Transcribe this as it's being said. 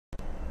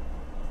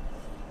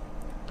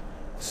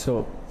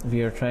So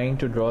we are trying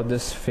to draw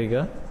this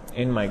figure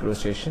in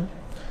MicroStation.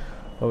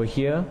 Over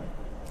here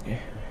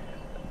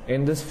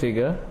in this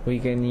figure we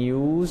can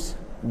use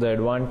the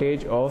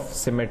advantage of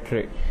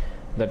symmetry.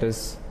 That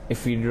is,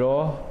 if we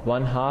draw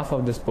one half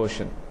of this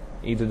portion,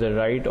 either the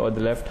right or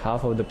the left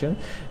half of the portion,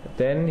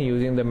 then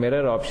using the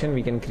mirror option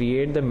we can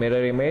create the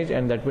mirror image,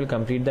 and that will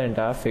complete the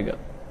entire figure.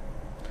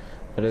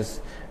 That is,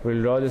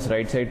 we'll draw this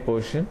right side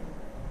portion,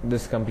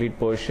 this complete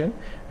portion,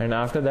 and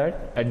after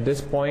that at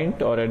this point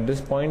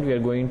we are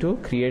going to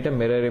create a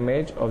mirror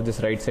image of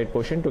this right side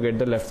portion to get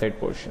the left side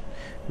portion,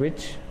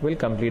 which will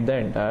complete the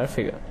entire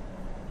figure.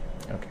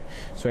 Okay,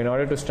 so in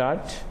order to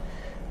start,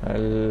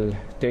 I'll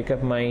take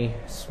up my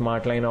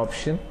smart line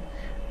option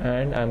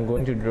and I'm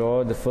going to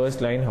draw the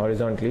first line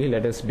horizontally.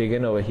 Let us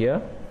begin over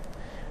here,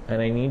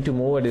 and I need to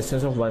move a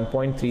distance of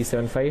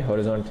 1.375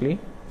 horizontally.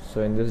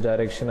 So in this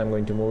direction I'm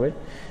going to move it.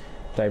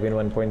 Type in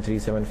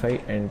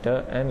 1.375,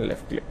 enter, and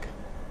left click.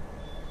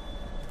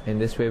 In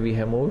this way we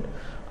have moved.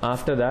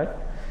 After that,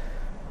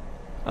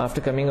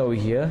 after coming over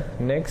here,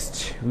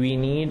 next we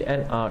need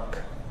an arc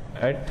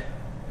at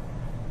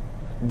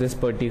this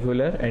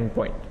particular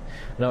endpoint.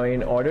 Now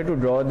in order to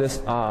draw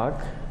this arc,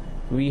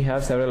 we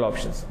have several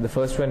options. The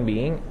first one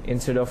being,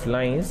 instead of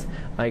lines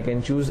I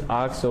can choose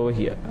arcs over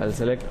here. I'll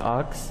select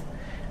arcs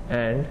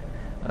and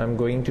I'm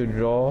going to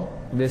draw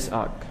this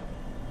arc.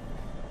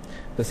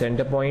 The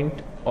center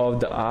point of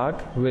the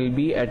arc will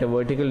be at a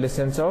vertical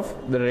distance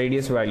of the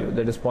radius value,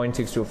 that is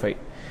 0.625.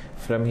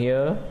 From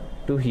here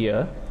to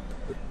here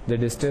the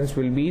distance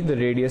will be the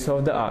radius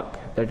of the arc,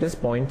 that is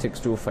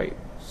 0.625.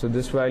 so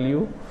this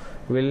value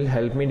will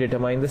help me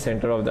determine the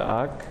center of the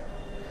arc.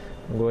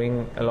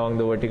 Going along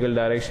the vertical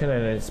direction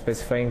and it's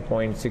specifying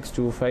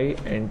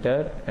 0.625,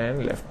 enter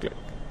and left click.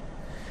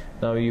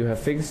 Now you have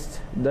fixed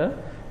the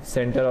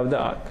center of the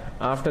arc.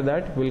 After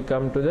that we'll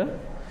come to the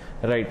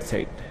right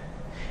side.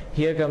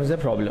 Here comes the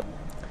problem.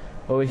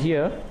 Over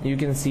here you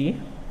can see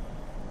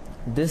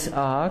this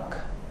arc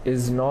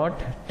is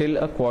not till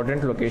a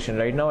quadrant location.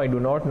 Right now I do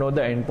not know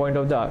the endpoint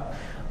of the arc.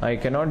 I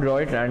cannot draw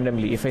it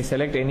randomly. If I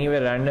select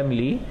anywhere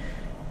randomly,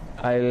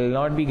 I will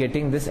not be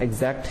getting this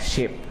exact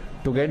shape.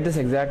 To get this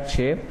exact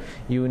shape,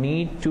 you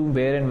need to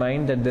bear in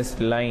mind that this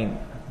line,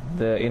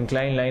 the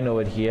inclined line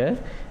over here,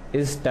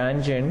 is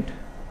tangent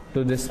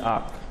to this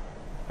arc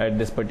at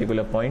this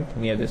particular point,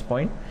 near this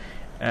point,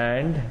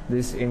 and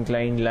this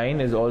inclined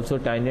line is also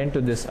tangent to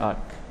this arc.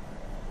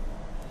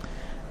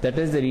 That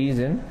is the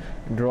reason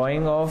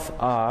drawing of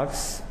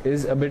arcs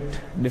is a bit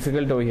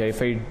difficult over here.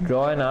 If I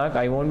draw an arc,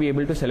 I won't be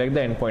able to select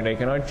the endpoint. I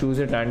cannot choose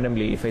it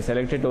randomly. If I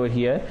select it over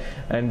here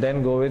and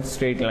then go with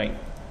straight line,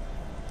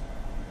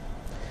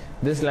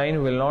 this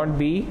line will not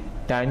be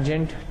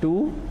tangent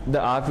to the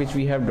arc which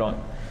we have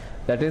drawn.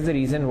 That is the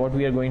reason what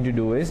we are going to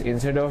do is,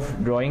 instead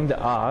of drawing the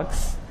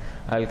arcs,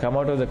 I'll come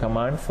out of the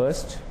command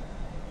first.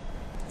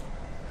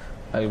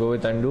 I'll go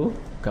with undo,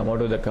 come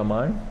out of the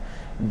command.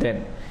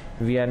 Then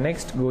we are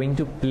next going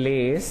to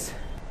place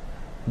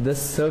the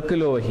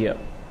circle over here.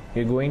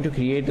 We're going to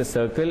create a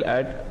circle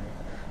at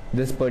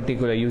this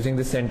particular, using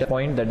the center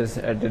point, that is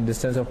at a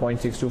distance of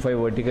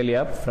 0.625 vertically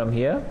up from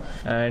here.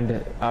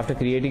 And after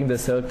creating the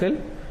circle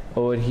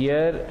over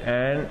here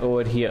and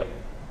over here,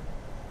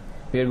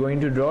 we are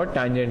going to draw a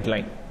tangent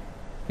line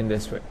in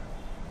this way.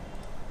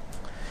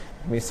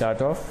 We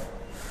start off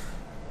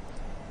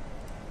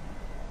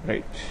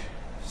right.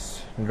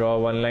 Draw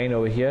one line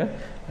over here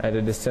at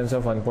a distance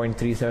of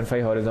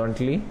 1.375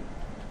 horizontally,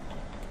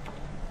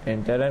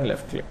 enter and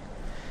left click,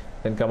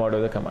 then come out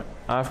of the command.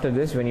 After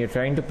this, when you're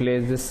trying to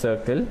place this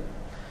circle,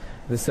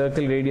 the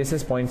circle radius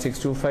is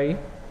 0.625,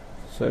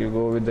 so I'll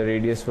go with the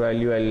radius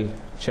value, I'll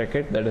check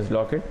it, that is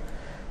lock it,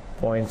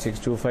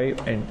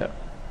 0.625, enter.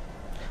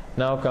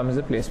 Now comes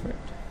the placement.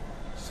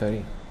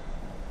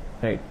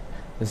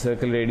 The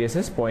circle radius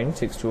is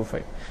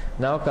 0.625.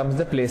 Now comes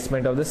the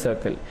placement of the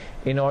circle.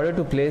 In order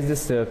to place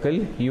this circle,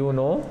 you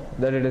know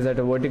that it is at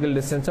a vertical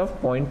distance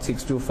of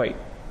 0.625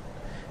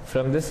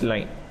 from this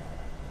line.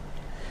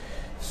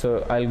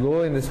 So I'll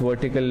go in this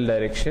vertical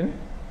direction,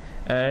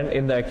 and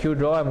in the acute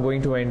draw I'm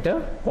going to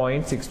enter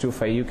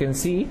 0.625. You can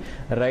see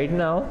right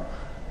now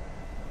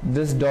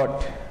this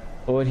dot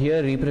over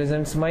here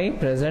represents my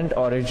present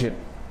origin,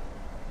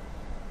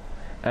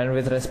 and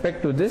with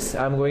respect to this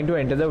I'm going to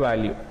enter the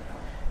value.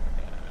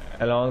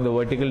 Along the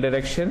vertical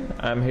direction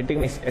I'm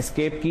hitting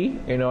escape key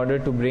in order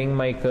to bring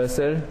my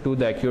cursor to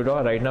the acute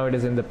draw. Right now it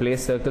is in the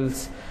place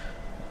circles,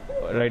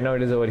 right now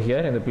it is over here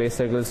in the place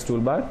circles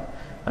toolbar.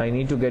 I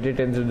need to get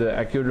it into the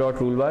acute draw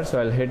toolbar, so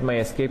I'll hit my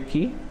escape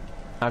key.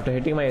 After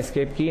hitting my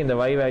escape key, in the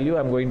Y value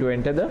I'm going to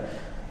enter the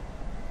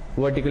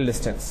vertical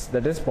distance,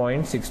 that is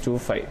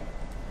 0.625.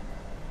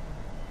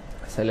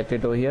 Select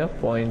it over here,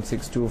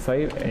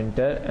 0.625,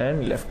 enter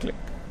and left click.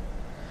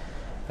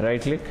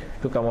 Right click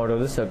to come out of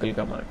the circle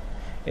command.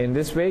 In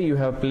this way you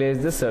have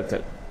placed the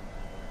circle.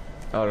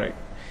 Alright,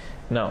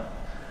 now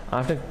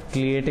after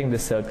creating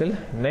this circle,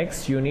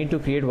 next you need to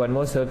create one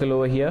more circle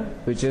over here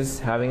which is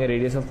having a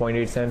radius of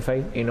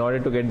 0.875. In order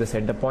to get the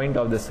center point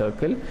of the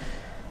circle,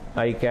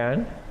 I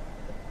can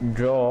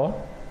draw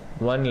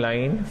one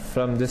line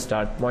from this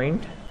start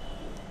point,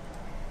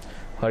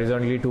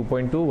 horizontally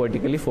 2.2,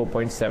 vertically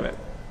 4.7.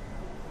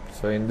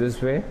 So in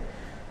this way,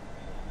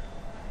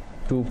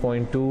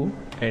 2.2,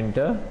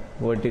 enter,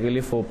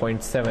 vertically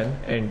 4.7,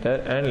 enter,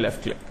 and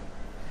left click.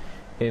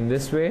 In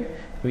this way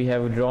we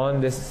have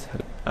drawn this.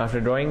 After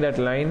drawing that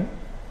line,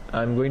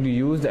 I'm going to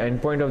use the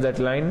endpoint of that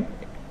line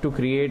to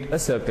create a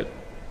circle.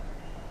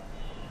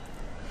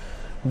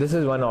 This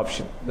is one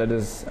option, that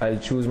is, I'll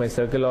choose my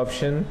circle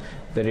option.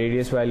 The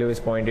radius value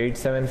is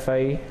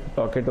 0.875,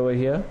 lock it over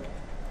here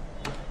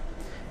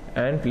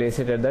and place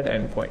it at that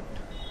endpoint.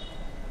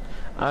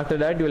 After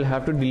that you will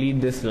have to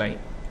delete this line,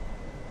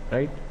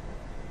 right?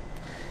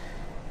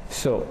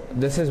 So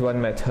this is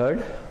one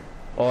method,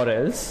 or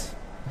else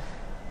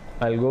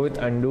I'll go with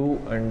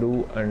undo,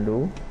 undo,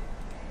 undo.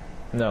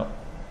 Now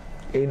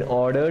in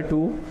order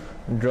to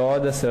draw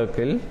the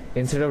circle,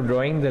 instead of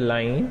drawing the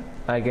line,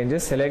 I can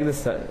just select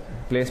the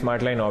place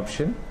smart line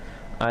option.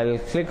 I'll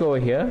click over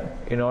here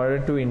in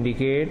order to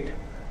indicate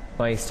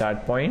my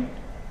start point.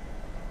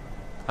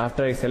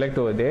 After I select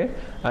over there,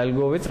 I'll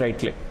go with right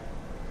click.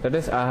 That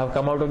is, I have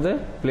come out of the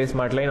place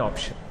smart line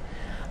option.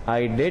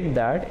 I did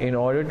that in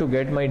order to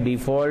get my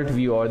default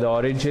view or the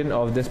origin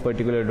of this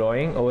particular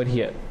drawing over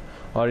here,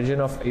 origin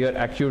of your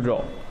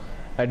AccuDraw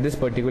at this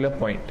particular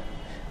point.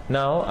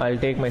 Now I'll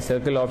take my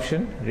circle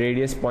option,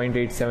 radius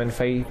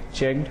 0.875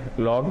 checked,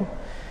 logged,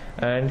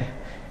 and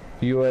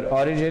your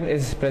origin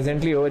is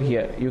presently over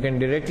here. You can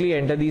directly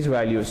enter these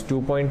values,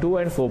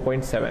 2.2 and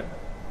 4.7.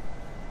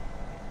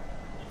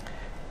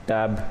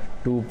 Tab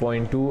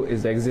 2.2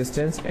 is the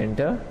existence,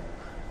 enter,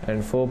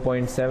 and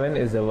 4.7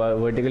 is the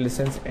vertical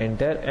distance,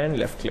 enter, and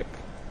left click.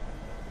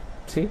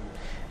 See,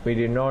 we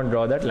did not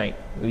draw that line,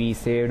 we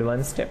saved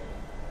one step.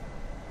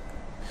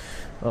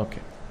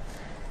 Okay,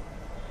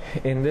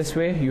 in this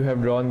way you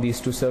have drawn these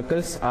two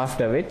circles,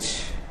 after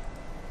which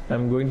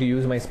I'm going to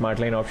use my smart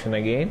line option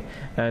again,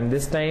 and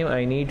this time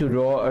I need to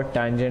draw a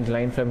tangent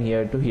line from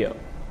here to here.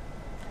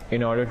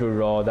 In order to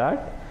draw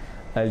that,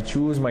 I'll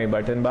choose my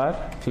button bar,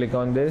 click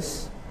on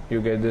this,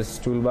 you get this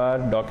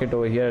toolbar, dock it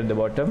over here at the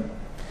bottom.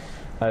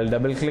 I'll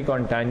double click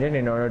on tangent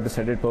in order to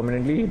set it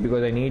permanently,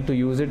 because I need to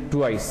use it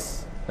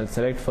twice. I'll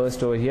select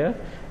first over here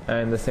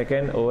and the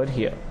second over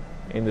here,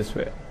 in this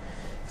way.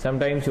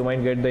 Sometimes you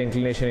might get the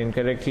inclination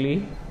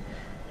incorrectly,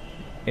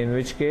 in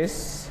which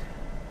case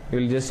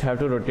you'll just have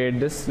to rotate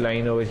this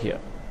line over here.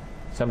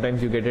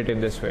 Sometimes you get it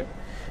in this way.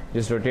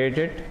 Just rotate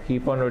it,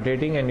 keep on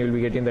rotating, and you'll be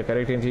getting the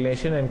correct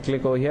inclination, and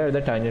click over here at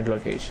the tangent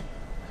location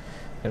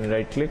and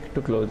right click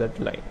to close that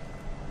line.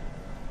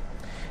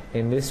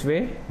 In this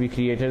way we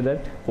created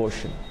that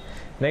portion.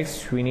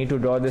 Next we need to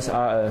draw this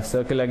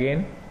circle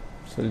again.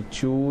 So we'll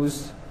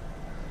choose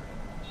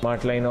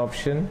smart line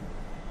option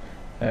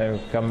and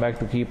come back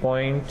to key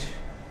point,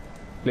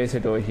 place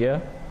it over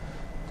here,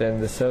 then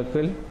the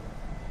circle,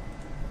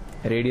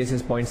 radius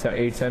is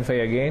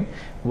 0.875 again,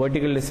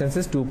 vertical distance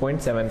is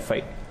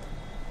 2.75,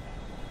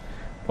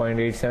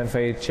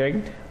 0.875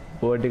 checked,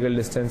 vertical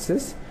distance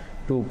is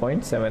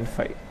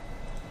 2.75.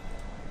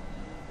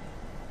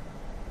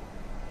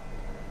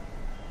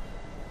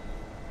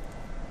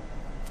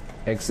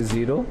 X is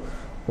 0,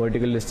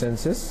 vertical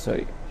distance is,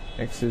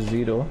 X is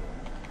 0,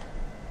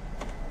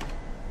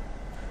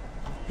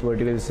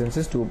 vertical distance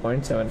is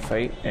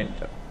 2.75,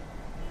 enter.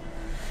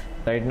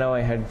 Right now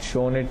I had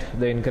shown it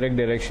the incorrect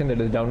direction, that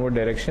is downward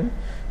direction,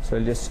 so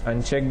I'll just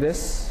uncheck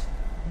this,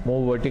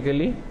 move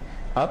vertically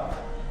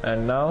up,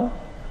 and now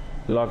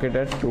lock it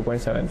at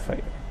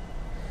 2.75.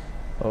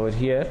 Over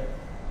here,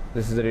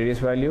 this is the radius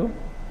value,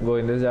 go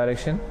in this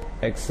direction,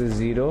 X is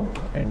 0,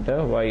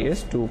 enter, Y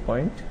is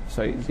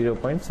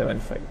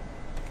 0.75.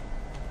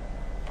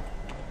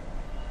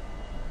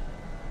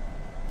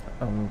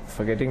 I'm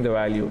forgetting the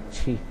value,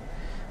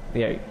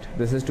 right,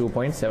 this is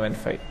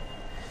 2.75.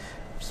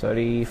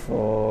 Sorry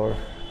for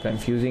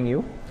confusing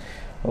you.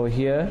 Over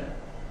here,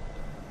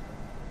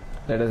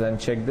 let us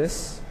uncheck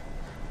this,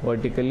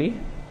 vertically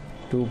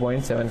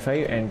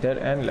 2.75, enter,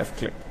 and left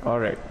click.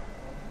 Alright,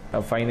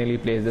 I've finally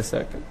placed the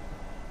circle.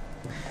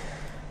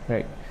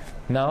 Right,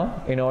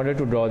 now in order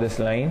to draw this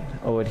line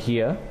over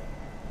here,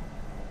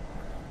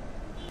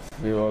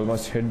 we've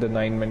almost hit the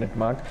 9-minute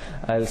mark.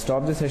 I'll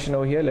stop the session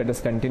over here. Let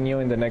us continue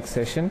in the next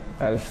session.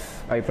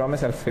 I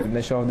promise I'll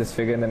finish off this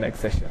figure in the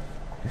next session.